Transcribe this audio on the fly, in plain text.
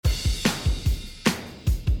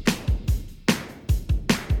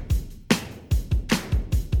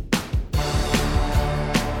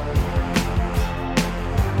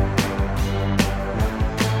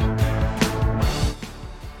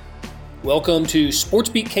Welcome to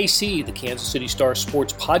SportsBeat KC, the Kansas City Star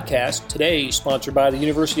Sports podcast, today sponsored by the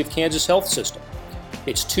University of Kansas Health System.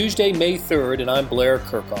 It's Tuesday, May 3rd, and I'm Blair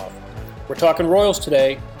Kirchhoff. We're talking Royals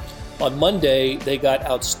today. On Monday, they got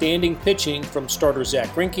outstanding pitching from starter Zach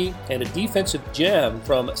Greinke and a defensive gem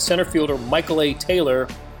from center fielder Michael A. Taylor,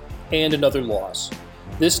 and another loss.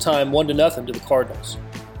 This time 1-0 to the Cardinals.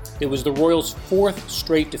 It was the Royals' fourth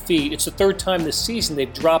straight defeat. It's the third time this season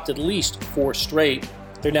they've dropped at least four straight.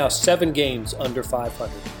 They're now 7 games under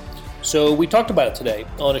 500. So we talked about it today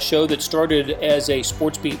on a show that started as a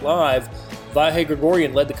SportsBeat Live. Vahe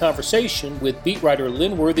Gregorian led the conversation with beat writer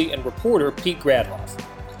Lynn Worthy and reporter Pete Gradhoff.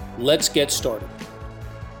 Let's get started.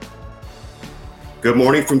 Good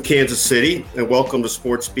morning from Kansas City, and welcome to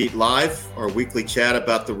SportsBeat Live, our weekly chat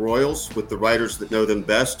about the Royals with the writers that know them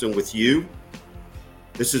best and with you.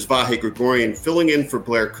 This is Vahe Gregorian filling in for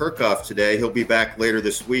Blair Kirchhoff today. He'll be back later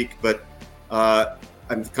this week, but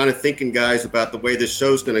I'm kind of thinking, guys, about the way this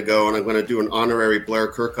show's going to go, and I'm going to do an honorary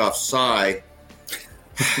Blair Kirchhoff sigh,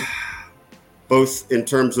 both in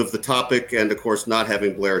terms of the topic and, of course, not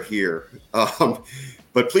having Blair here.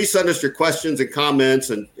 But please send us your questions and comments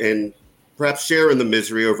and perhaps share in the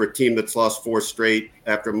misery over a team that's lost 4 straight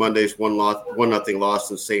after Monday's 1-0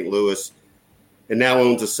 loss in St. Louis and now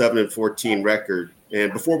owns a 7-14 record.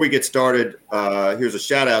 And before we get started, here's a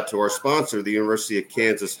shout-out to our sponsor, the University of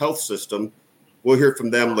Kansas Health System. We'll hear from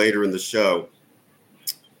them later in the show.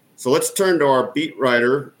 So let's turn to our beat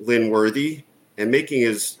writer, Lynn Worthy, and making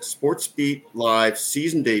his SportsBeat Live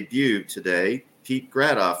season debut today, Pete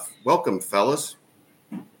Gradhoff. Welcome, fellas.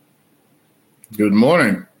 Good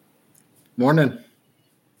morning. Morning.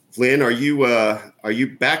 Lynn, are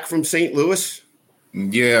you back from St. Louis?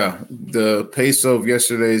 Yeah, the pace of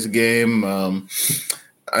yesterday's game,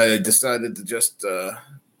 I decided to just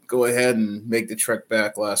go ahead and make the trek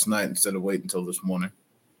back last night instead of waiting until this morning.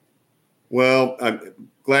 Well, I'm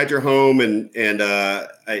glad you're home, and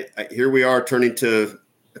here we are turning to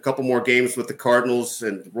a couple more games with the Cardinals,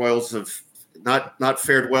 and the Royals have not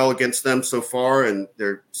fared well against them so far, and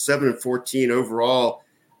they're 7-14 overall.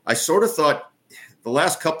 I sort of thought the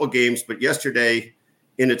last couple games, but yesterday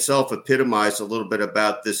in itself epitomized a little bit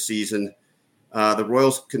about this season. The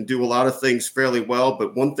Royals can do a lot of things fairly well,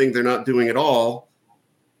 but one thing they're not doing at all,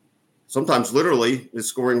 sometimes literally, is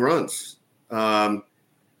scoring runs. Lynn,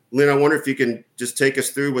 I wonder if you can just take us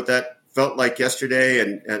through what that felt like yesterday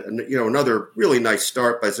and another really nice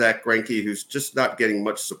start by Zach Greinke, who's just not getting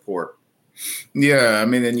much support. Yeah,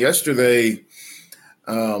 and yesterday,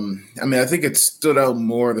 I think it stood out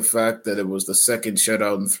more the fact that it was the second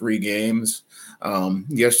shutout in 3 games.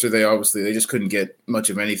 Yesterday, obviously, they just couldn't get much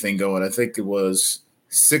of anything going. I think it was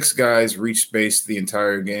 6 guys reached base the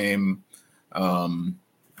entire game.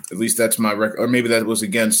 At least that's my record, or maybe that was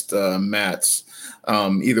against Matt's.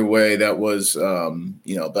 Either way, that was,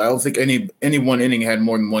 but I don't think any one inning had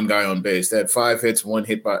more than 1 guy on base. They had 5 hits, one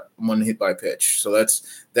hit by pitch. So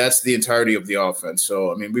that's the entirety of the offense.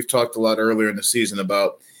 So, we've talked a lot earlier in the season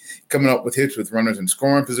about coming up with hits with runners in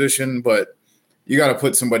scoring position, but you got to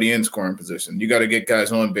put somebody in scoring position. You got to get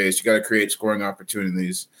guys on base. You got to create scoring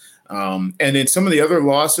opportunities. And in some of the other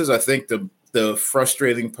losses, I think the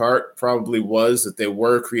frustrating part probably was that they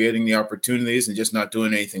were creating the opportunities and just not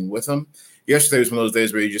doing anything with them. Yesterday was one of those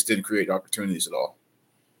days where you just didn't create opportunities at all.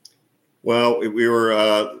 Well, we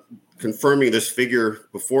were confirming this figure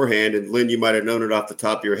beforehand, and Lynn, you might have known it off the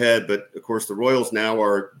top of your head, but of course the Royals now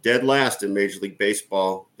are dead last in Major League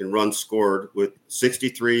Baseball in runs scored with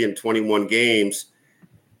 63 in 21 games.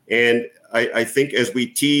 And I think as we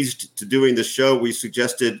teased to doing the show, we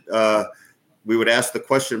suggested we would ask the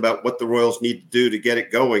question about what the Royals need to do to get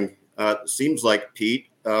it going. Seems like, Pete,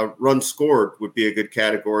 runs scored would be a good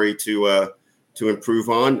category to improve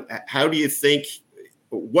on.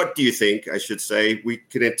 What do you think, I should say, we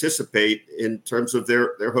can anticipate in terms of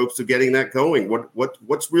their hopes of getting that going?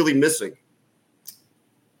 What's really missing?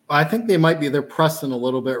 I think they're pressing a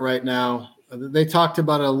little bit right now. They talked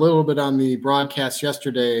about it a little bit on the broadcast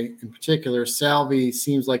yesterday. In particular, Salvi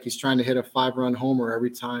seems like he's trying to hit a 5-run homer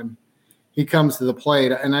every time he comes to the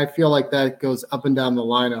plate. And I feel like that goes up and down the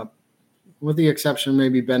lineup, with the exception of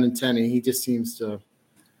maybe Benintendi. He just seems to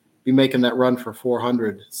be making that run for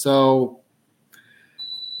 400. So,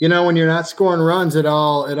 when you're not scoring runs, it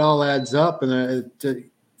all adds up. And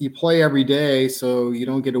you play every day, so you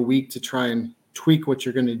don't get a week to try and tweak what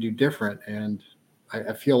you're going to do different. And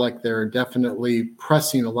I feel like they're definitely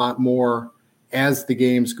pressing a lot more as the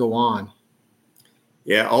games go on.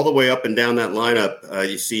 Yeah, all the way up and down that lineup,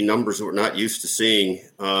 you see numbers that we're not used to seeing.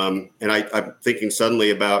 And I'm thinking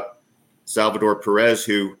suddenly about Salvador Perez,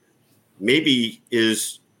 who maybe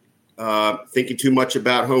is thinking too much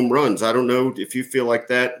about home runs. I don't know if you feel like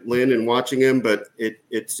that, Lynn, in watching him, but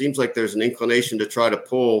it seems like there's an inclination to try to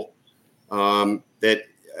pull that.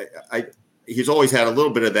 He's always had a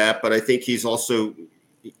little bit of that, but I think he's also,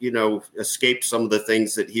 escaped some of the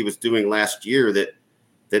things that he was doing last year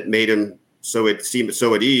that made him so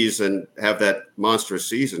at ease and have that monstrous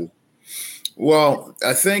season. Well,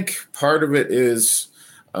 I think part of it is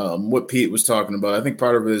what Pete was talking about. I think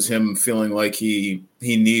part of it is him feeling like he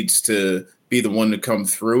needs to be the one to come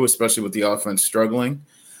through, especially with the offense struggling.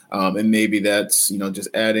 And maybe that's, just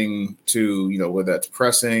adding to, whether that's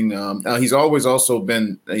pressing. He's always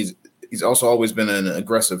been an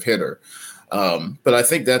aggressive hitter. But I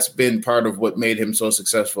think that's been part of what made him so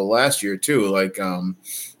successful last year too. Like,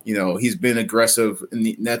 he's been aggressive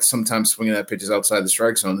and that's sometimes swinging at pitches outside the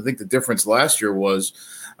strike zone. I think the difference last year was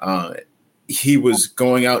he was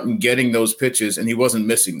going out and getting those pitches and he wasn't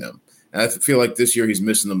missing them. And I feel like this year he's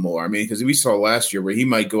missing them more. I mean, because we saw last year where he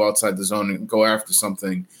might go outside the zone and go after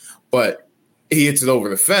something, but he hits it over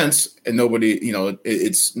the fence and nobody,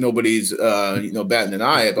 it's nobody's, batting an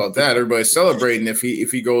eye about that. Everybody's celebrating if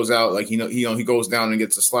he goes out, like, he goes down and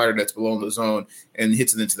gets a slider that's below the zone and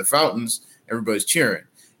hits it into the fountains. Everybody's cheering.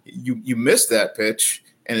 You miss that pitch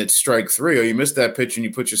and it's strike three, or you miss that pitch and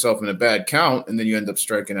you put yourself in a bad count and then you end up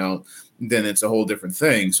striking out. Then it's a whole different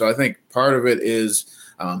thing. So I think part of it is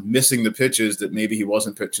missing the pitches that maybe he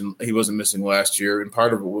wasn't missing last year, and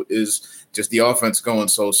part of it is just the offense going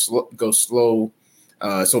so slow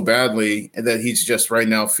so badly that he's just right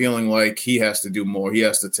now feeling like he has to do more. He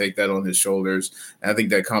has to take that on his shoulders. And I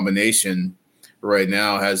think that combination right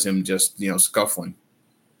now has him just scuffling.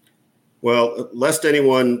 Well, lest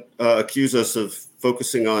anyone accuse us of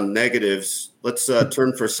focusing on negatives, let's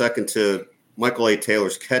turn for a second to Michael A.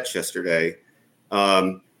 Taylor's catch yesterday.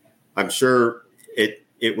 I'm sure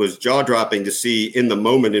it was jaw-dropping to see in the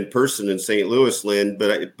moment in person in St. Louis, Lynn.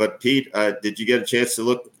 But Pete, did you get a chance to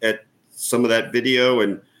look at some of that video?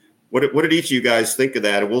 And what did each of you guys think of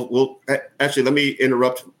that? And we'll actually, let me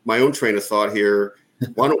interrupt my own train of thought here.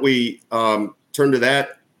 Why don't we turn to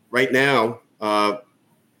that right now?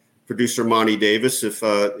 Producer Monty Davis, if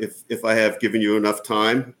I have given you enough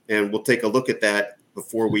time, and we'll take a look at that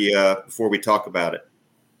before we talk about it.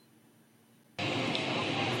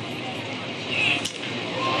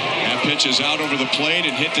 That pitch is out over the plate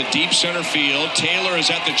and hit to deep center field. Taylor is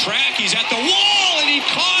at the track. He's at the wall, and he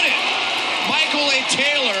caught it. Michael A.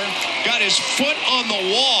 Taylor got his foot on the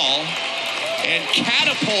wall and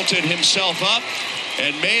catapulted himself up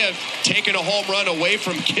and may have taken a home run away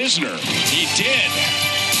from Kisner. He did.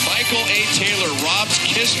 Michael A. Taylor robs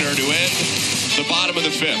Kisner to end the bottom of the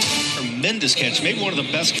fifth. Tremendous catch. Maybe one of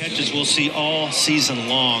the best catches we'll see all season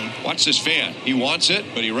long. Watch this fan. He wants it,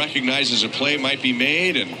 but he recognizes a play might be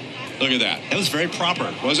made, and look at that. That was very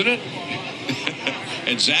proper. Wasn't it?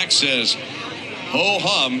 And Zach says, ho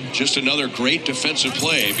hum, just another great defensive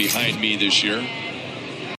play behind me this year.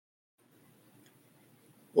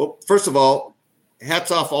 Well, first of all, hats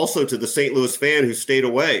off also to the St. Louis fan who stayed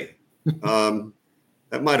away.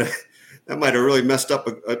 That might have really messed up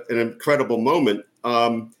an incredible moment.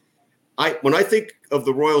 When I think of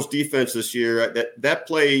the Royals defense this year, that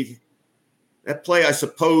play I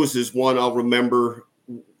suppose is one I'll remember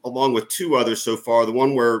along with two others so far. The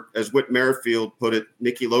one where, as Whit Merrifield put it,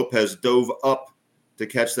 Nicky Lopez dove up to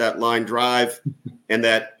catch that line drive, and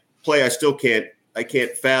that play I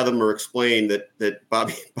can't fathom or explain that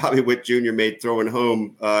Bobby Witt Jr. made throwing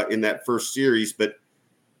home in that first series. But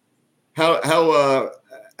how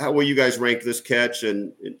will you guys rank this catch,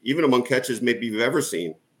 and even among catches maybe you've ever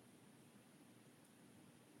seen?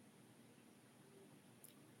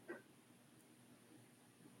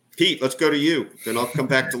 Pete, let's go to you. Then I'll come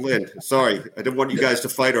back to Lynn. Sorry, I didn't want you guys to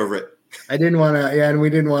fight over it. I didn't want to, and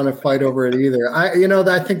we didn't want to fight over it either.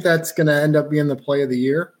 I think that's going to end up being the play of the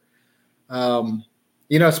year.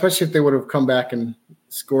 Especially if they would have come back and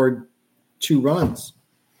scored 2 runs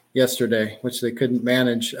yesterday, which they couldn't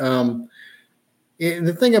manage.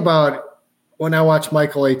 The thing about when I watch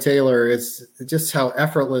Michael A. Taylor is just how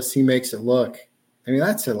effortless he makes it look. I mean,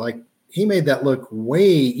 that's it. Like, he made that look way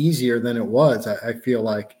easier than it was, I feel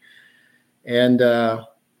like. And I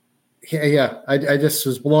just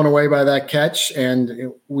was blown away by that catch.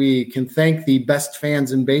 And we can thank the best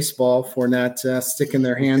fans in baseball for not sticking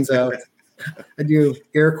their hands out. I do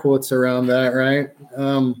air quotes around that, right?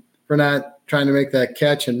 For not trying to make that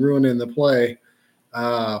catch and ruining the play.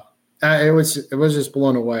 It was just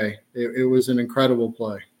blown away. It was an incredible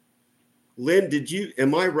play. Lynn,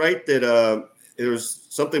 am I right that there was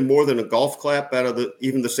something more than a golf clap out of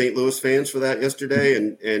even the St. Louis fans for that yesterday?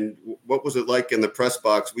 And what was it like in the press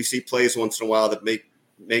box? We see plays once in a while that make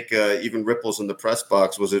make even ripples in the press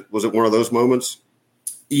box. Was it one of those moments?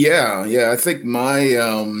 Yeah. I think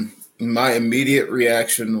my immediate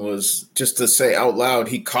reaction was just to say out loud,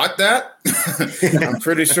 he caught that. I'm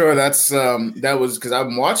pretty sure that was because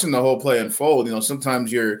I'm watching the whole play unfold.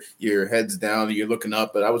 Sometimes your head's down and you're looking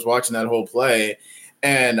up, but I was watching that whole play,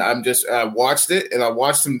 and I watched it and I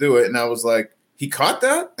watched him do it, and I was like, he caught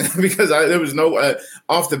that because there was no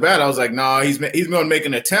off the bat. I was like, nah, he's going to make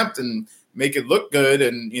an attempt and make it look good,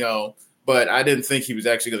 and but I didn't think he was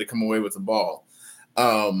actually going to come away with the ball.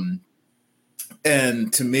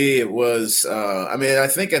 And to me, it was, I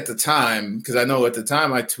think at the time, because I know at the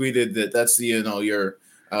time I tweeted that's your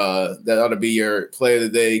that ought to be your play of the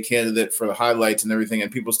day candidate for the highlights and everything.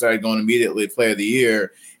 And people started going immediately play of the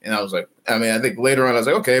year. And I was like, I think later on I was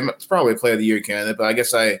like, okay, it's probably a play of the year candidate. But I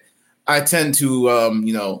guess I tend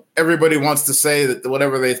to, everybody wants to say that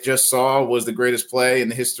whatever they just saw was the greatest play in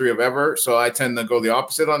the history of ever. So I tend to go the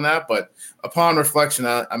opposite on that. But upon reflection,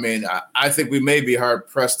 I think we may be hard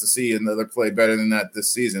pressed to see another play better than that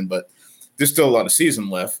this season, but there's still a lot of season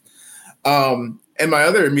left. And my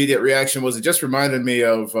other immediate reaction was it just reminded me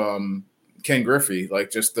of Ken Griffey,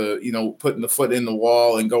 like just the, putting the foot in the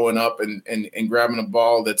wall and going up and grabbing a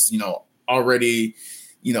ball that's, already,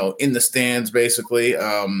 in the stands basically.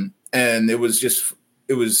 And it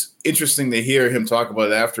was interesting to hear him talk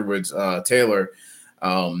about it afterwards, Taylor,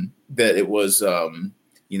 that it was,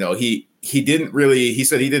 he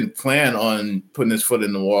said he didn't plan on putting his foot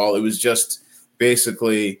in the wall. It was just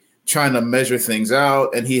basically trying to measure things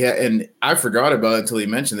out. And I forgot about it until he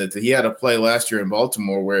mentioned it, that he had a play last year in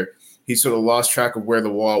Baltimore where he sort of lost track of where the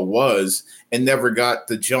wall was and never got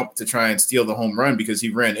the jump to try and steal the home run because he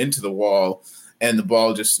ran into the wall and the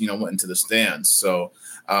ball just, went into the stands. So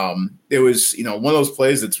it was, one of those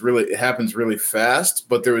plays it happens really fast,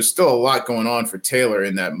 but there was still a lot going on for Taylor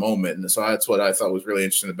in that moment. And so that's what I thought was really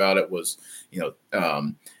interesting about it was,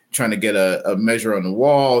 trying to get a measure on the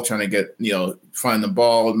wall, trying to get, find the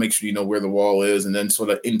ball, make sure you know where the wall is, and then sort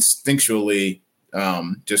of instinctually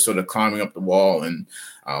just sort of climbing up the wall. And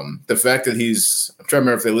the fact that I'm trying to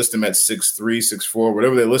remember if they list him at 6'3", 6'4",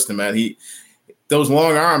 whatever they list him at, those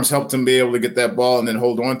long arms helped him be able to get that ball and then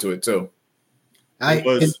hold on to it too.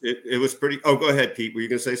 It was pretty. Oh, go ahead, Pete. Were you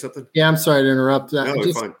going to say something? Yeah, I'm sorry to interrupt. No,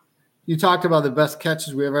 it's fine. You talked about the best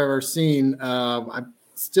catches we've ever seen. I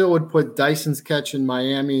still would put Dyson's catch in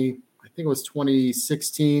Miami. I think it was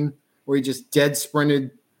 2016, where he just dead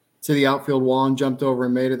sprinted to the outfield wall and jumped over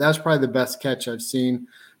and made it. That's probably the best catch I've seen.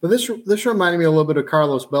 But this reminded me a little bit of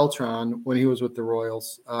Carlos Beltran when he was with the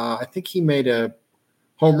Royals. I think he made a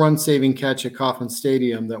home run saving catch at Kauffman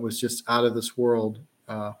Stadium that was just out of this world.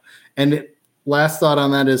 Last thought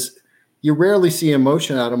on that is you rarely see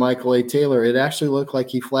emotion out of Michael A. Taylor. It actually looked like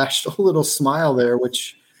he flashed a little smile there,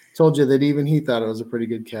 which told you that even he thought it was a pretty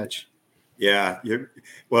good catch. Yeah. You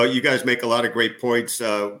guys make a lot of great points.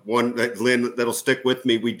 One, Lynn, that'll stick with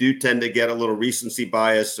me. We do tend to get a little recency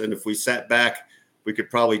bias. And if we sat back, we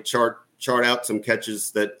could probably chart out some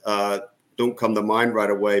catches that don't come to mind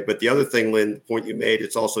right away. But the other thing, Lynn, the point you made,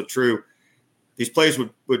 it's also true. These plays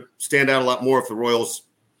would stand out a lot more if the Royals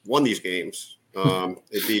won these games.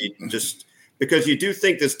 It'd be just because you do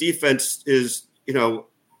think this defense is,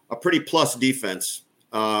 a pretty plus defense.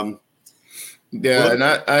 And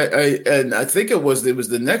I think it was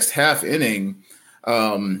the next half inning.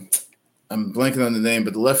 I'm blanking on the name,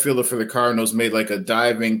 but the left fielder for the Cardinals made like a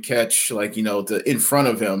diving catch, like, in front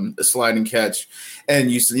of him, a sliding catch. And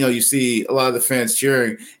you see a lot of the fans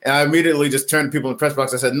cheering. And I immediately just turned to people in the press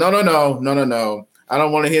box. I said, no. I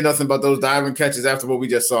don't want to hear nothing about those diving catches after what we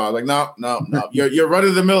just saw. Like, no. Your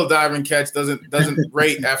run-of-the-mill diving catch doesn't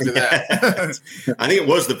rate after that. I think it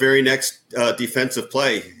was the very next defensive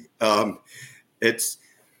play. One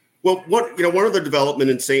of the development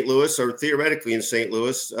in St. Louis, or theoretically in St.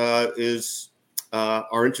 Louis, is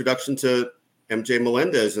our introduction to MJ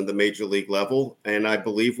Melendez in the major league level. And I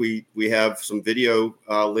believe we have some video,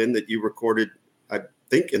 Lynn, that you recorded, I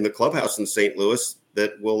think, in the clubhouse in St. Louis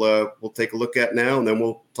that we'll take a look at now, and then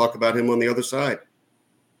we'll talk about him on the other side.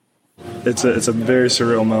 It's a very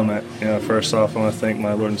surreal moment. First off, I want to thank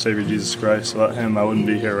my Lord and Savior Jesus Christ. Without him, I wouldn't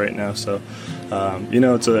be here right now. So,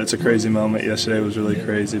 it's a crazy moment. Yesterday was really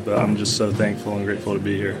crazy, but I'm just so thankful and grateful to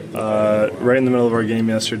be here. Right in the middle of our game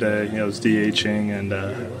yesterday, I was DHing and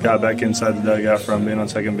got back inside the dugout from being on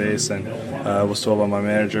second base, and was told by my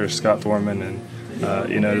manager, Scott Thorman, and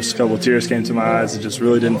just a couple of tears came to my eyes. It just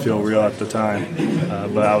really didn't feel real at the time,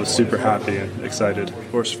 but I was super happy and excited.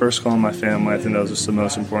 Of course, first calling my family, I think that was just the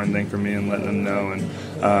most important thing for me, and letting them know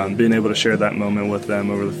and being able to share that moment with them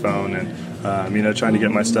over the phone. And trying to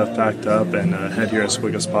get my stuff packed up and head here as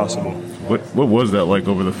quick as possible. What was that like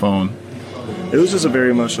over the phone? It was just a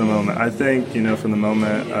very emotional moment. I think, from the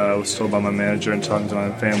moment I was told by my manager and talking to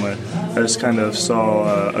my family, I just kind of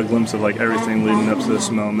saw a glimpse of everything leading up to this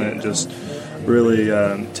moment, just really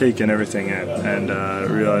taking everything in and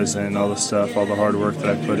realizing all the stuff, all the hard work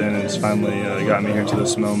that I put in, and it's finally got me here to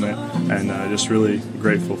this moment, and just really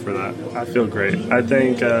grateful for that. I feel great. I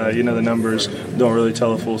think, the numbers don't really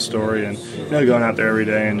tell a full story, and, going out there every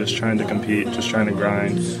day and just trying to compete, just trying to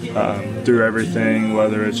grind through everything,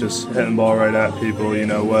 whether it's just hitting the ball right at people,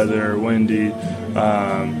 weather, windy,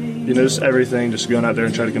 just everything, just going out there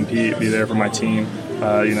and try to compete, be there for my team.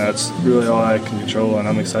 That's really all I can control, and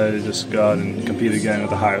I'm excited to just go out and compete again at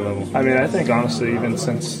the higher level. I think, honestly, even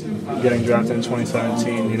since getting drafted in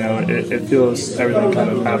 2017, it feels everything kind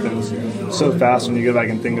of happens so fast when you go back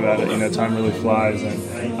and think about it. Time really flies, and,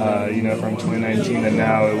 from 2019 to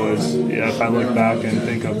now, it was, if I look back and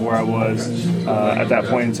think of where I was at that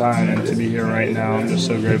point in time and to be here right now, I'm just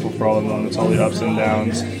so grateful for all the moments, all the ups and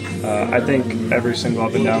downs. I think every single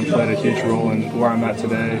up and down played a huge role in where I'm at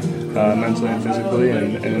today, mentally and physically,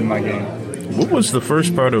 and in my game. What was the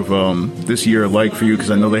first part of this year like for you?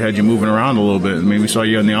 Because I know they had you moving around a little bit. I mean, we saw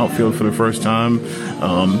you in the outfield for the first time.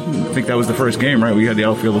 I think that was the first game, right? We had the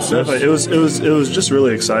outfield assist. It was just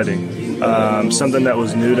really exciting. Something that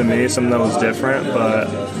was new to me, something that was different. But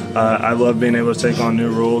I love being able to take on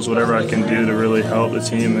new rules, whatever I can do to really help the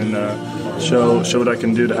team and show what I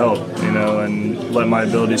can do to help, and let my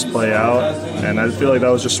abilities play out. And I feel like that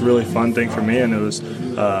was just a really fun thing for me, and it was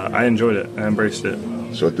I enjoyed it and embraced it.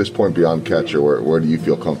 So at this point, beyond catcher, where do you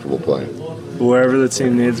feel comfortable playing? Wherever the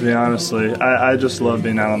team needs me, honestly. I just love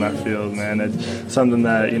being out on that field, man. It's something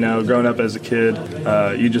that, growing up as a kid,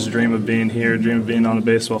 you just dream of being here, dream of being on a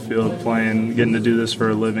baseball field, playing, getting to do this for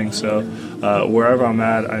a living. So wherever I'm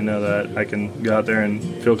at, I know that I can go out there and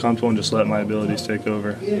feel comfortable and just let my abilities take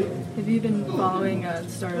over. Have you been following the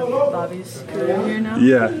start of Bobby's career here now?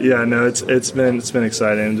 Yeah, no, it's been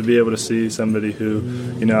exciting to be able to see somebody who,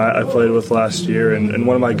 I played with last year, and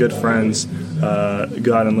one of my good friends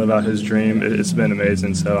go out and live out his dream. It's been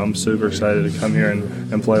amazing, so I'm super excited to come here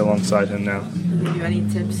and play alongside him now. Have you any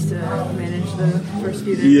tips to manage the first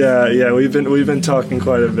few days? Yeah, we've been talking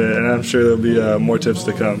quite a bit, and I'm sure there'll be more tips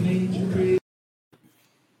to come.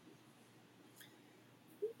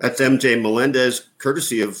 That's MJ Melendez,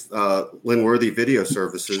 courtesy of Linworthy Video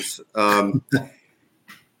Services. I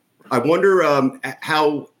wonder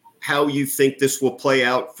how you think this will play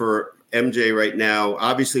out for MJ right now.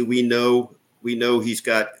 Obviously, we know he's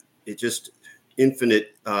got just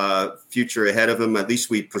infinite future ahead of him. At least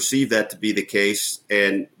we perceive that to be the case,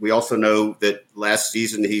 and we also know that last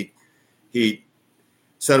season he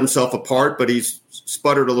set himself apart, but he's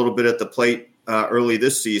sputtered a little bit at the plate early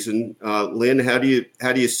this season. Lynn, how do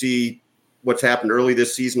you see what's happened early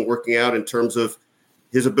this season working out in terms of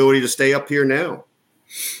his ability to stay up here now?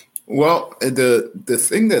 Well, the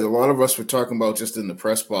thing that a lot of us were talking about just in the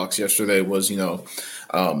press box yesterday was,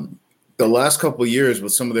 the last couple of years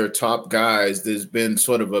with some of their top guys, there's been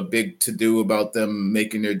sort of a big to-do about them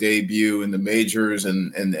making their debut in the majors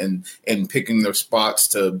and picking their spots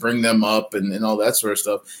to bring them up and all that sort of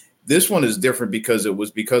stuff. This one is different because it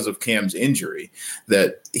was because of Cam's injury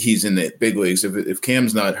that he's in the big leagues. If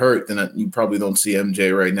Cam's not hurt, then you probably don't see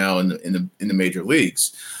MJ right now in the major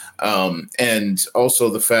leagues. And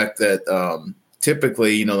also the fact that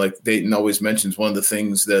typically, like Dayton always mentions, one of the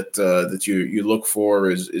things that you look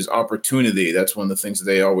for is opportunity. That's one of the things that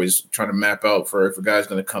they always try to map out for. If a guy's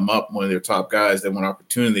going to come up, one of their top guys, they want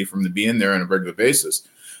opportunity for him to be in there on a regular basis.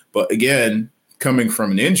 But again, coming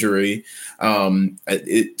from an injury,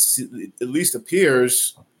 it at least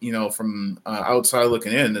appears, from outside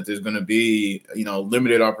looking in, that there's going to be,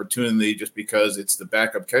 limited opportunity just because it's the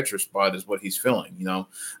backup catcher spot is what he's filling,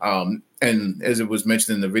 and as it was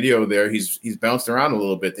mentioned in the video there, he's bounced around a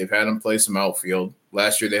little bit. They've had him play some outfield.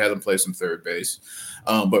 Last year they had him play some third base.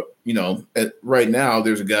 But right now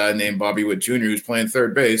there's a guy named Bobby Witt Jr. who's playing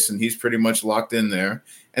third base, and he's pretty much locked in there.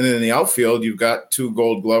 And then in the outfield, you've got two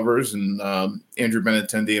Gold Glovers and Andrew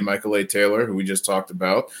Benintendi and Michael A. Taylor, who we just talked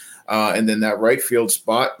about. And then that right field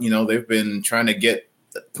spot, they've been trying to get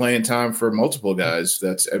playing time for multiple guys.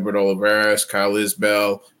 That's Edward Olivares, Kyle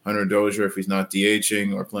Isbell, Hunter Dozier if he's not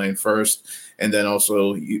DHing or playing first. And then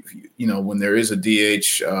also, when there is a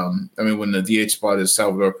DH, when the DH spot is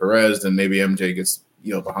Salvador Perez, then maybe MJ gets,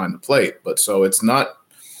 behind the plate. But so it's not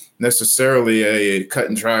necessarily a cut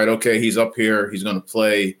and dried, okay, he's up here, he's going to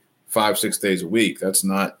play 5-6 days a week. That's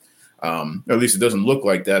not, at least it doesn't look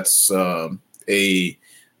like that's a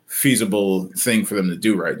feasible thing for them to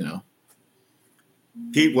do right now.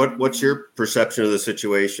 Pete, what's your perception of the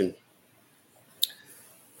situation?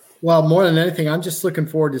 Well, more than anything, I'm just looking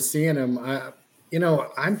forward to seeing him.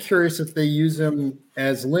 I'm curious if they use him,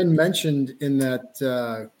 as Lynn mentioned in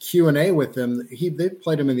that Q&A with him. They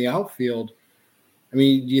played him in the outfield. I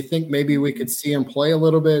mean, do you think maybe we could see him play a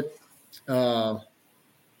little bit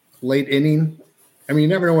late inning? I mean, you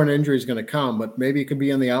never know when an injury is going to come, but maybe it could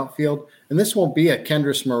be in the outfield. And this won't be a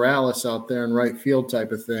Kendrys Morales out there in right field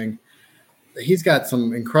type of thing. He's got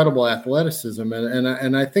some incredible athleticism,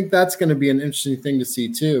 and I think that's going to be an interesting thing to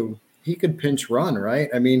see too. He could pinch run, right?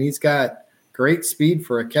 I mean, he's got great speed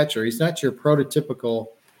for a catcher. He's not your prototypical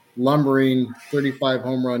lumbering 35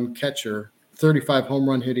 home run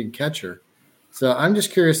hitting catcher. So I'm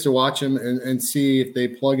just curious to watch him and see if they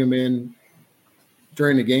plug him in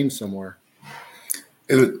during the game somewhere.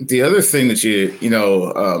 The other thing that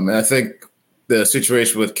and I think the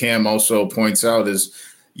situation with Cam also points out is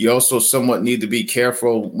you also somewhat need to be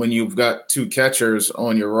careful when you've got two catchers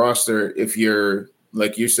on your roster. If you're,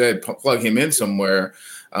 like you said, plug him in somewhere,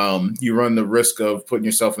 you run the risk of putting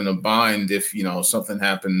yourself in a bind if, something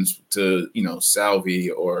happens to, Salvi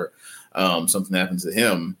or something happens to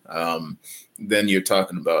him. Then you're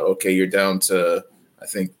talking about, okay, you're down to, I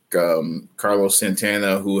think, Carlos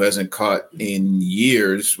Santana, who hasn't caught in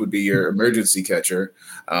years, would be your emergency catcher.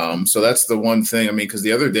 So that's the one thing. I mean, because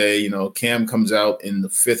the other day, Cam comes out in the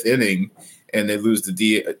fifth inning and they lose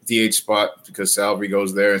the DH spot because Salvi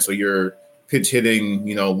goes there. And so you're pitch hitting,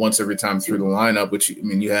 once every time through the lineup, which, I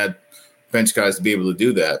mean, you had bench guys to be able to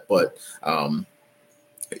do that. But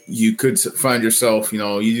you could find yourself,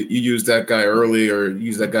 you use that guy early or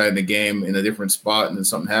use that guy in the game in a different spot, and then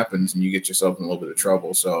something happens and you get yourself in a little bit of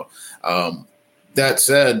trouble. So that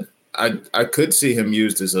said, I could see him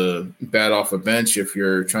used as a bat off a bench if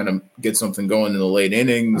you're trying to get something going in the late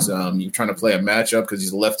innings. You're trying to play a matchup because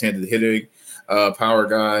he's a left-handed hitting power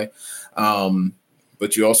guy.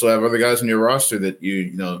 But you also have other guys on your roster that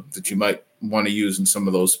that you might want to use in some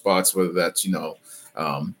of those spots, whether that's,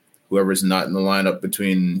 whoever's not in the lineup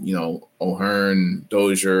between, O'Hearn,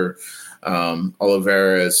 Dozier,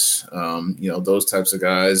 Olivares, those types of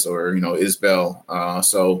guys, or, Isbell.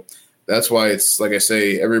 So that's why it's, like I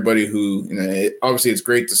say, everybody who, obviously it's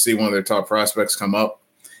great to see one of their top prospects come up.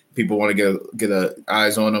 People want to get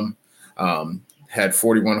eyes on them. Had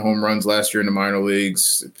 41 home runs last year in the minor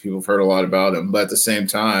leagues. People have heard a lot about him. But at the same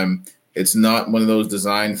time, it's not one of those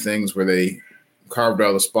design things where they carved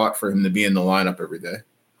out a spot for him to be in the lineup every day.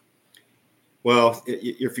 Well,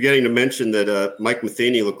 you're forgetting to mention that Mike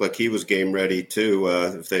Matheny looked like he was game ready too.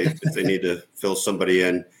 If they need to fill somebody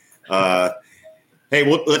in. Hey,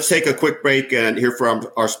 let's take a quick break and hear from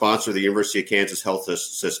our sponsor, the University of Kansas Health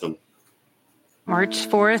System. March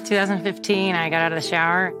 4th, 2015, I got out of the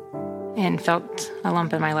shower and felt a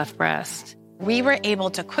lump in my left breast. We were able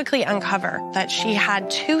to quickly uncover that she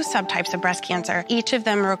had 2 subtypes of breast cancer, each of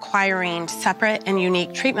them requiring separate and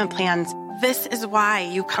unique treatment plans. This is why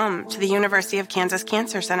you come to the University of Kansas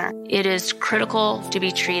Cancer Center. It is critical to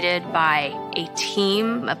be treated by a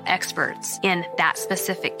team of experts in that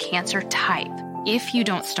specific cancer type. If you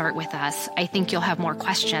don't start with us, I think you'll have more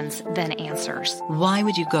questions than answers. Why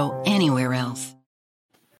would you go anywhere else?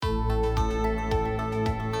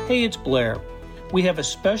 Hey, it's Blair. We have a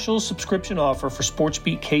special subscription offer for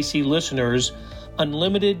SportsBeat KC listeners,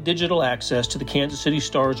 unlimited digital access to the Kansas City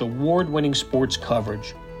Star's award-winning sports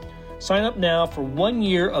coverage. Sign up now for 1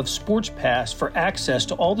 year of Sports Pass for access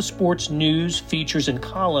to all the sports news, features, and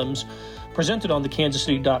columns presented on the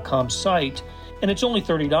kansascity.com site, and it's only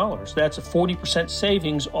 $30. That's a 40%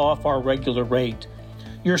 savings off our regular rate.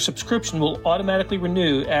 Your subscription will automatically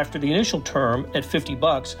renew after the initial term at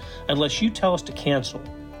 $50 unless you tell us to cancel.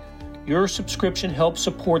 Your subscription helps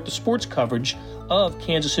support the sports coverage of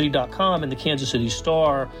kansascity.com and the Kansas City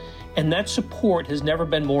Star, and that support has never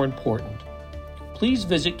been more important. Please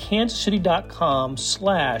visit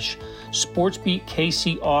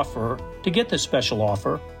kansascity.com/SportsBeatKC offer to get this special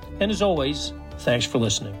offer. And as always, thanks for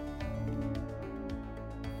listening.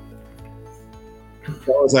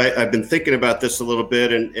 Well, I've been thinking about this a little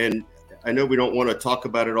bit, and I know we don't want to talk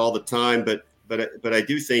about it all the time, but I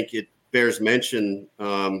do think it bears mention,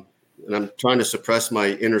 and I'm trying to suppress my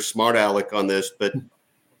inner smart aleck on this, but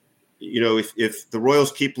if the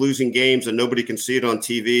Royals keep losing games and nobody can see it on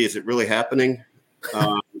TV, is it really happening?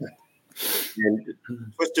 And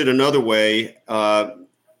twisted another way,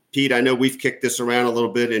 Pete, I know we've kicked this around a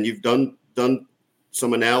little bit, and you've done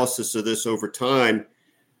some analysis of this over time.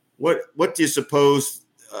 What do you suppose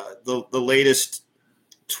the latest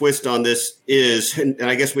twist on this is? And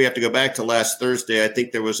I guess we have to go back to last Thursday. I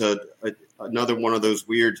think there was another one of those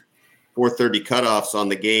weird 4:30 cutoffs on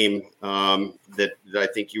the game that I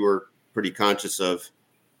think you were pretty conscious of.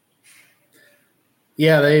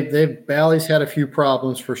 Yeah, Bally's had a few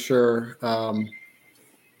problems for sure.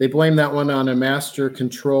 They blame that one on a master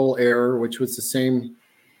control error, which was the same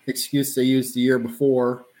excuse they used the year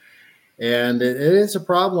before, and it is a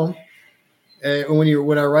problem.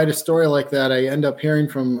 When I write a story like that, I end up hearing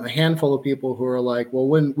from a handful of people who are like, "Well,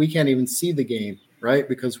 when we can't even see the game, right?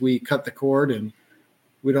 Because we cut the cord and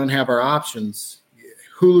we don't have our options."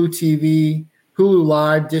 Hulu TV, Hulu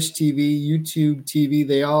Live, Dish TV, YouTube TV,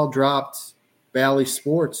 they all dropped Bally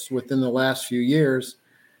Sports within the last few years.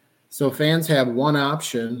 So fans have one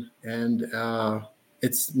option, and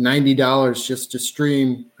it's $90 just to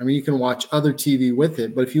stream. I mean, you can watch other TV with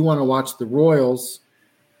it, but if you want to watch the Royals,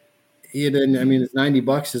 it's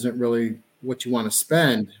 $90 isn't really what you want to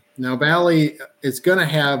spend. Now, Bally is going to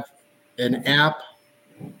have an app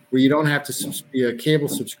where you don't have to be a cable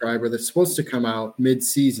subscriber that's supposed to come out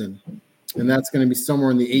mid-season, and that's going to be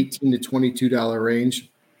somewhere in the $18 to $22 range.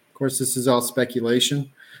 Of course, this is all speculation,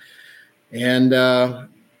 and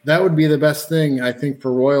that would be the best thing, I think,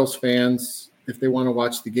 for Royals fans if they want to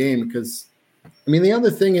watch the game. Because, the other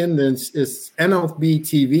thing in this is MLB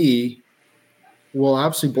TV will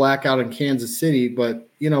obviously black out in Kansas City, but,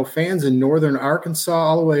 fans in northern Arkansas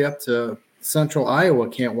all the way up to central Iowa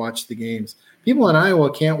can't watch the games. People in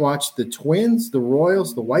Iowa can't watch the Twins, the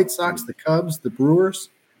Royals, the White Sox, the Cubs, the Brewers,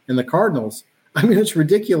 and the Cardinals. It's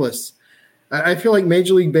ridiculous. I feel like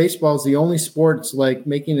Major League Baseball is the only sport like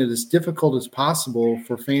making it as difficult as possible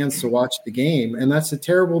for fans to watch the game, and that's a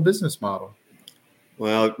terrible business model.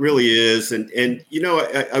 Well, it really is. And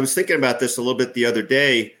I was thinking about this a little bit the other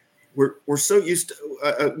day. We're so used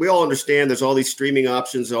to we all understand there's all these streaming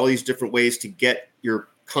options, all these different ways to get your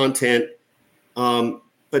content.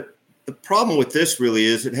 But the problem with this really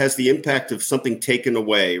is it has the impact of something taken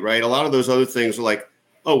away, right? A lot of those other things are like,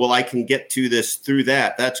 oh, well, I can get to this through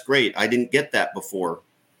that. That's great. I didn't get that before.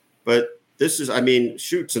 But this is,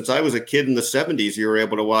 since I was a kid in the 70s, you were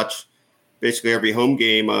able to watch basically every home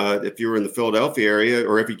game. If you were in the Philadelphia area,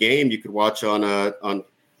 or every game you could watch on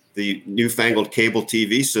the newfangled cable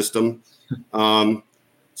TV system.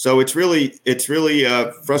 So it's really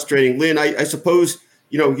frustrating. Lynn, I suppose,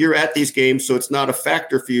 you're at these games, so it's not a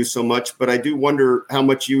factor for you so much, but I do wonder how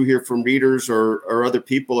much you hear from readers or other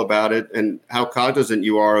people about it, and how cognizant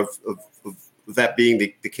you are of that being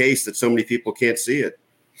the case, that so many people can't see it.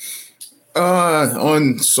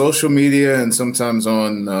 On social media and sometimes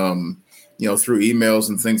on, through emails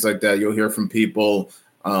and things like that, you'll hear from people.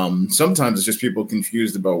 Sometimes it's just people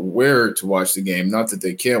confused about where to watch the game, not that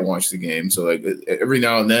they can't watch the game. So like every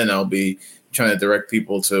now and then I'll be trying to direct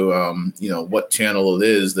people to, what channel it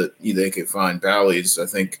is that they could find Bally's. I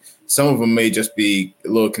think some of them may just be a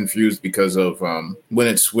little confused because of when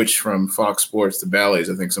it switched from Fox Sports to Bally's.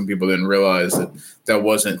 I think some people didn't realize that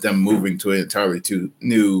wasn't them moving to an entirely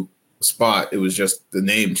new spot. It was just the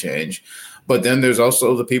name change. But then there's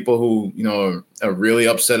also the people who, are really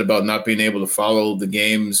upset about not being able to follow the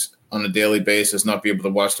games on a daily basis, not be able to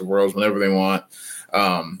watch the Royals whenever they want.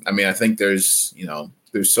 I think there's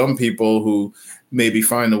some people who maybe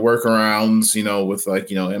find the workarounds, with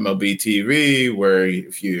MLB TV, where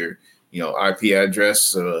if you're, IP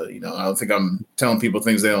address, I don't think I'm telling people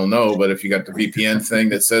things they don't know, but if you got the VPN thing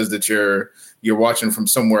that says that you're watching from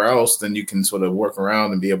somewhere else, then you can sort of work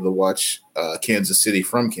around and be able to watch Kansas City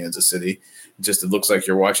from Kansas City. Just it looks like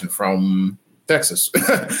you're watching from Texas.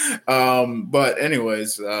 But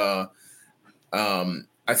anyways, I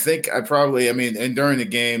think I probably, and during the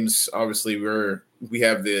games, obviously we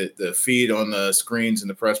have the feed on the screens in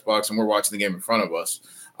the press box, and we're watching the game in front of us.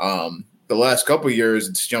 The last couple of years,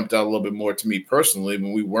 it's jumped out a little bit more to me personally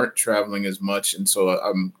when we weren't traveling as much, and so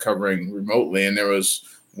I'm covering remotely. And there was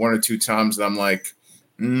one or two times that I'm like,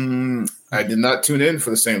 I did not tune in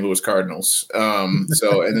for the St. Louis Cardinals. And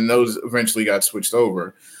then those eventually got switched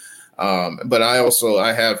over. But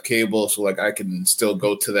I have cable, so like I can still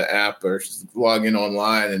go to the app or log in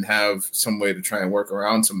online and have some way to try and work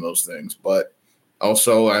around some of those things. But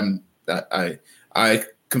also I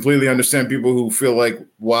completely understand people who feel like,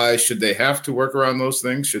 why should they have to work around those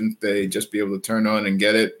things? Shouldn't they just be able to turn on and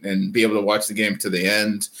get it and be able to watch the game to the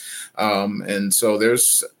end? And so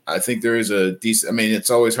I think there is a decent, it's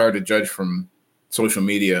always hard to judge from social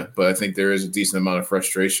media, but I think there is a decent amount of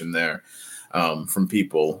frustration there from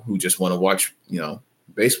people who just want to watch,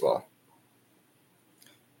 baseball.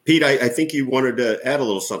 Pete, I think you wanted to add a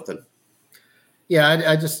little something. Yeah,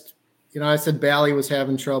 I just, I said Bally was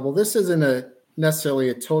having trouble. This isn't necessarily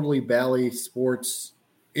a totally Bally sports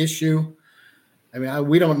issue. I mean,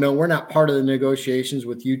 we don't know. We're not part of the negotiations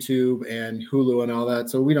with YouTube and Hulu and all that,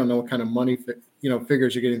 so we don't know what kind of money,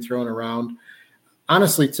 figures are getting thrown around.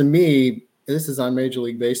 Honestly, to me, this is on Major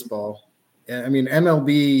League Baseball. I mean,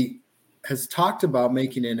 MLB has talked about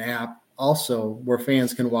making an app also where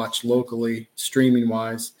fans can watch locally, streaming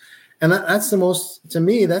wise. And that's to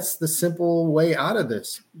me, that's the simple way out of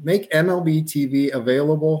this. Make MLB TV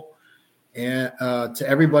available and to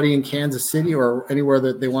everybody in Kansas City or anywhere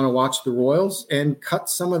that they want to watch the Royals, and cut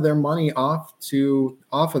some of their money off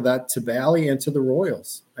of that to Bally and to the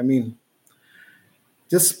Royals. I mean,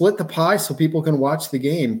 just split the pie so people can watch the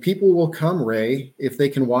game. People will come, Ray, if they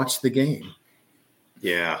can watch the game.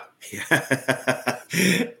 Yeah.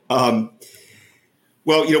 Well,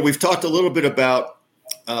 we've talked a little bit about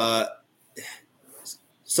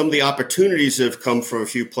some of the opportunities that have come from a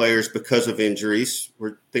few players because of injuries.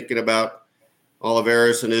 We're thinking about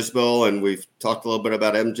Olivares and Isbell, and we've talked a little bit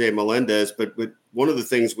about MJ Melendez, but one of the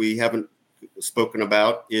things we haven't spoken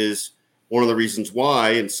about is one of the reasons why,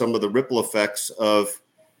 and some of the ripple effects of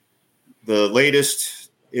the latest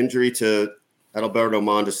injury to Adalberto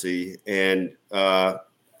Mondesi. And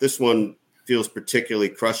this one feels particularly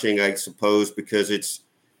crushing, I suppose, because it's,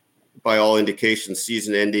 by all indications,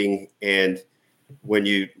 season ending. And when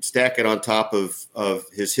you stack it on top of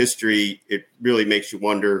his history, it really makes you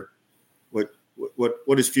wonder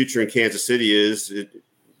what his future in Kansas City is,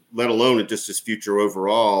 let alone just his future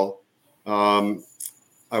overall.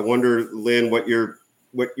 I wonder, Lynn, what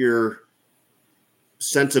your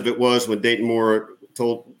sense of it was when Dayton Moore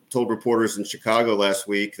told reporters in Chicago last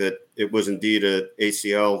week that it was indeed a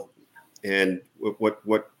ACL, and what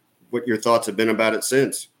your thoughts have been about it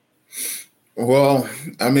since. Well,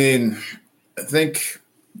 I mean, I think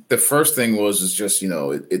the first thing is just,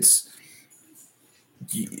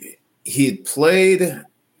 he had played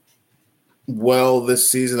well this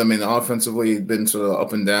season. I mean, offensively, he'd been sort of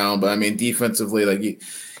up and down, but I mean, defensively, like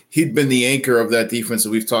he'd been the anchor of that defense that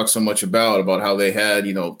we've talked so much about how they had,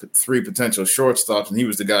 3 potential shortstops, and he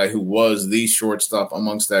was the guy who was the shortstop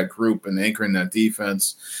amongst that group and anchoring that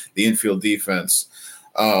defense, the infield defense.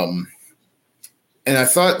 And I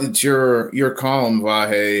thought that your column,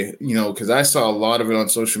 Vahe, because I saw a lot of it on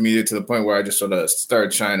social media to the point where I just sort of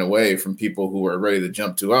started shying away from people who were ready to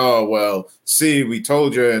jump to, oh, well, see, we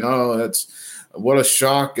told you, and oh, that's what a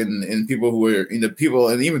shock, and people who were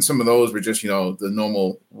and even some of those were just, the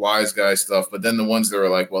normal wise guy stuff. But then the ones that were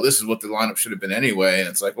like, well, this is what the lineup should have been anyway. And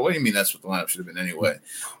it's like, well, what do you mean that's what the lineup should have been anyway?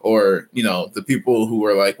 Or, the people who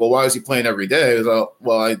were like, well, why is he playing every day? It was,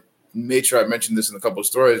 well, I made sure I mentioned this in a couple of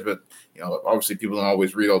stories, but obviously people don't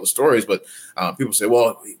always read all the stories, but people say,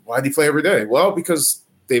 well, why did he play every day? Well, because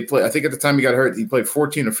they play, I think at the time he got hurt, he played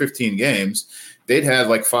 14 or 15 games. They'd had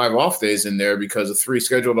like 5 off days in there because of 3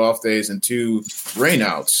 scheduled off days and 2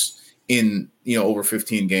 rainouts in, over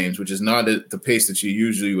 15 games, which is not at the pace that you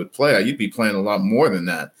usually would play. You'd be playing a lot more than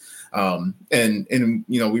that. And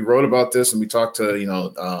we wrote about this and we talked to,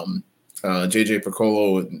 JJ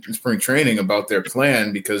Piccolo in spring training about their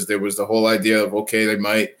plan, because there was the whole idea of, okay, they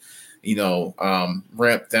might,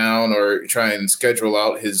 ramp down or try and schedule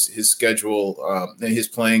out his schedule, his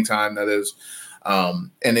playing time, that is.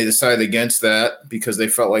 And they decided against that because they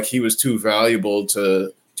felt like he was too valuable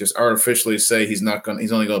to just artificially say he's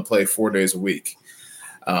only going to play 4 days a week.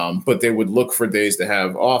 But they would look for days to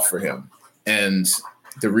have off for him. And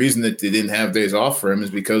the reason that they didn't have days off for him is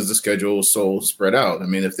because the schedule was so spread out. I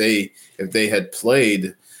mean, if they had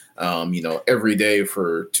played, every day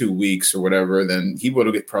for 2 weeks or whatever, then he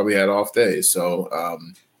would have probably had off days. So,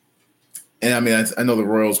 and I mean, I know the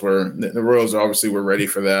Royals obviously were ready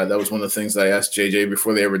for that. That was one of the things that I asked JJ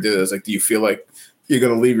before they ever did it. I was like, do you feel like you're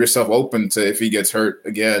going to leave yourself open to, if he gets hurt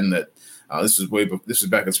again, that this was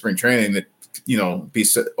back in spring training, that,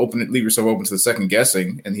 leave yourself open to the second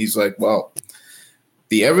guessing. And he's like, well,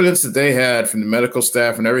 the evidence that they had from the medical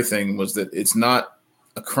staff and everything was that it's not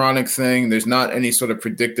a chronic thing. There's not any sort of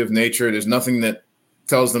predictive nature. There's nothing that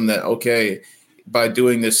tells them that, okay, by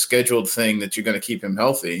doing this scheduled thing that you're going to keep him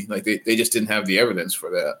healthy. Like they just didn't have the evidence for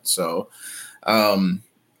that. So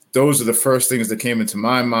those are the first things that came into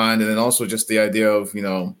my mind. And then also just the idea of,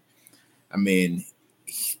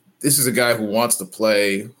 this is a guy who wants to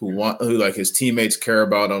play, who like his teammates care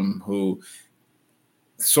about him, who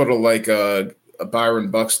sort of like a Byron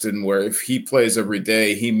Buxton, where if he plays every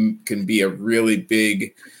day, he can be a really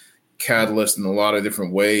big catalyst in a lot of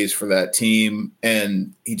different ways for that team,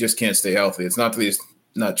 and he just can't stay healthy. It's not that he's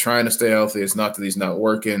not trying to stay healthy. It's not that he's not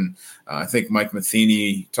working. I think Mike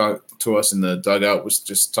Matheny talked to us in the dugout, was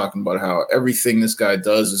just talking about how everything this guy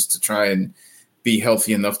does is to try and be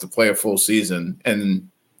healthy enough to play a full season, and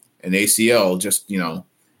an ACL just,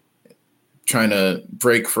 trying to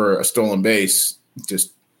break for a stolen base,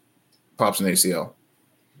 just pops an ACL.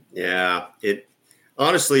 Yeah, it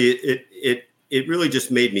really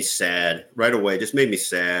just made me sad right away. Just made me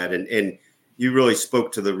sad, and you really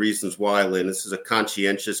spoke to the reasons why, Lynn. This is a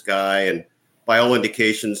conscientious guy, and by all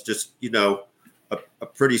indications, just a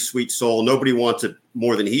pretty sweet soul. Nobody wants it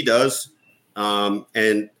more than he does,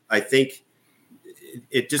 and I think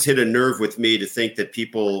it just hit a nerve with me to think that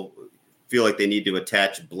people feel like they need to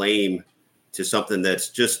attach blame to something that's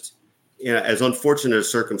just, as unfortunate a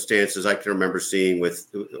circumstances I can remember seeing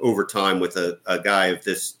over time with a guy of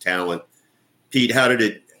this talent. Pete, how did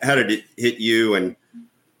it hit you, and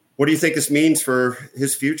what do you think this means for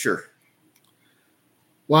his future?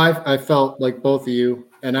 Well, I felt like both of you,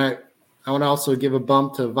 and I want to also give a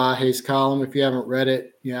bump to Vahe's column. If you haven't read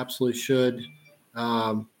it, you absolutely should.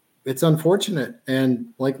 It's unfortunate.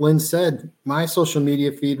 And like Lynn said, my social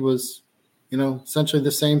media feed was, essentially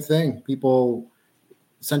the same thing. People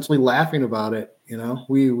essentially laughing about it.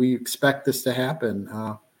 We expect this to happen.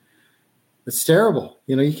 It's terrible.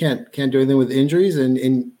 You can't do anything with injuries.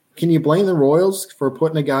 And can you blame the Royals for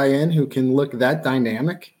putting a guy in who can look that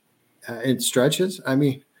dynamic in stretches? I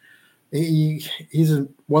mean, he's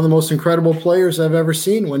one of the most incredible players I've ever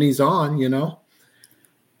seen when he's on,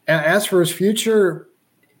 As for his future,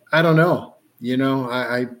 I don't know.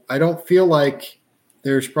 I don't feel like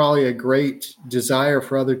there's probably a great desire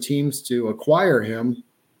for other teams to acquire him,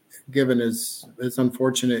 given his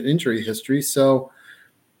unfortunate injury history. So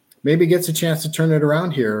maybe gets a chance to turn it around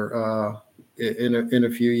here in a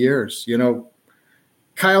few years.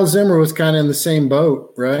 Kyle Zimmer was kind of in the same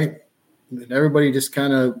boat, right? Everybody just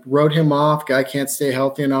kind of wrote him off. Guy can't stay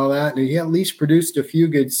healthy and all that. And he at least produced a few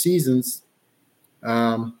good seasons.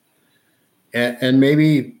 And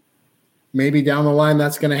maybe down the line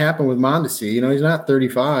that's going to happen with Mondesi. He's not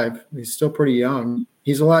 35. He's still pretty young.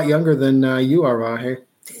 He's a lot younger than you are, Vahe.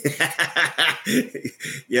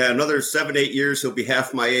 Yeah, another 7-8 years, he'll be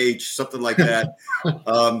half my age, something like that.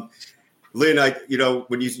 Lynn,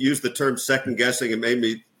 when you use the term second guessing, it made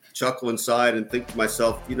me chuckle inside and think to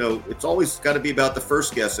myself, it's always got to be about the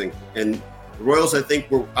first guessing. And the Royals, I think,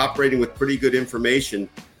 were operating with pretty good information.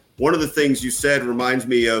 One of the things you said reminds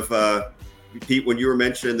me of Pete, when you were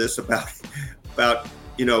mentioning this about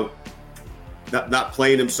not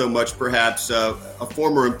playing him so much, perhaps a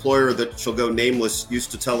former employer that shall go nameless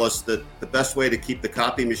used to tell us that the best way to keep the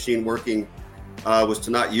copy machine working was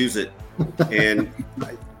to not use it. And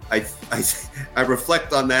I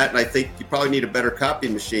reflect on that, and I think you probably need a better copy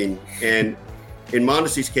machine. And in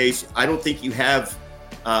Mondesi's case, I don't think you have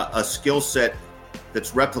a skill set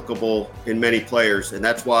that's replicable in many players, and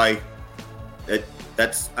that's why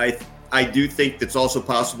I do think it's also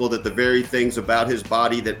possible that the very things about his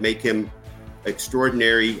body that make him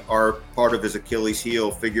extraordinary are part of his Achilles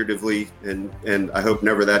heel, figuratively, and I hope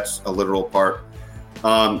never that's a literal part.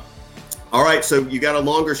 All right, so you got a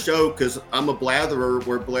longer show because I'm a blatherer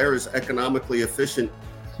where Blair is economically efficient.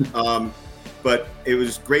 But it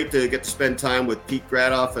was great to get to spend time with Pete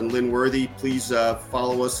Gradoff and Lynn Worthy. Please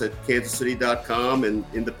follow us at kansascity.com and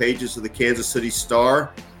in the pages of the Kansas City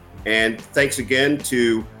Star. And thanks again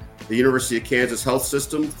to the University of Kansas Health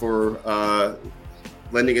System for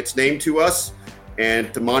lending its name to us,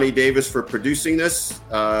 and to Monty Davis for producing this.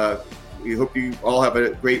 We hope you all have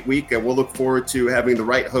a great week, and we'll look forward to having the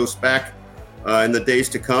right host back in the days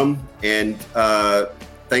to come. And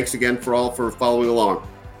thanks again for following along.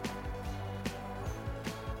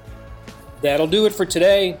 That'll do it for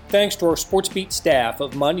today. Thanks to our SportsBeat staff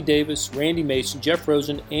of Monty Davis, Randy Mason, Jeff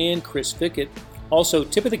Rosen, and Chris Fickett. Also,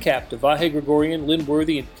 tip of the cap to Vahe Gregorian, Lynn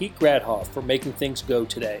Worthy, and Pete Gradhoff for making things go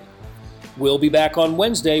today. We'll be back on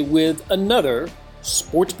Wednesday with another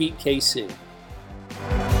SportsBeat KC.